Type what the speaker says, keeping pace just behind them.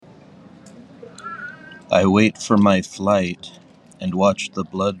I wait for my flight and watch the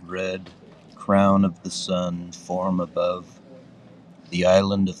blood-red crown of the sun form above the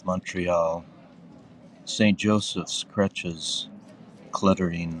island of Montreal, St. Joseph's crutches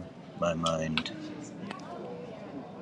cluttering my mind.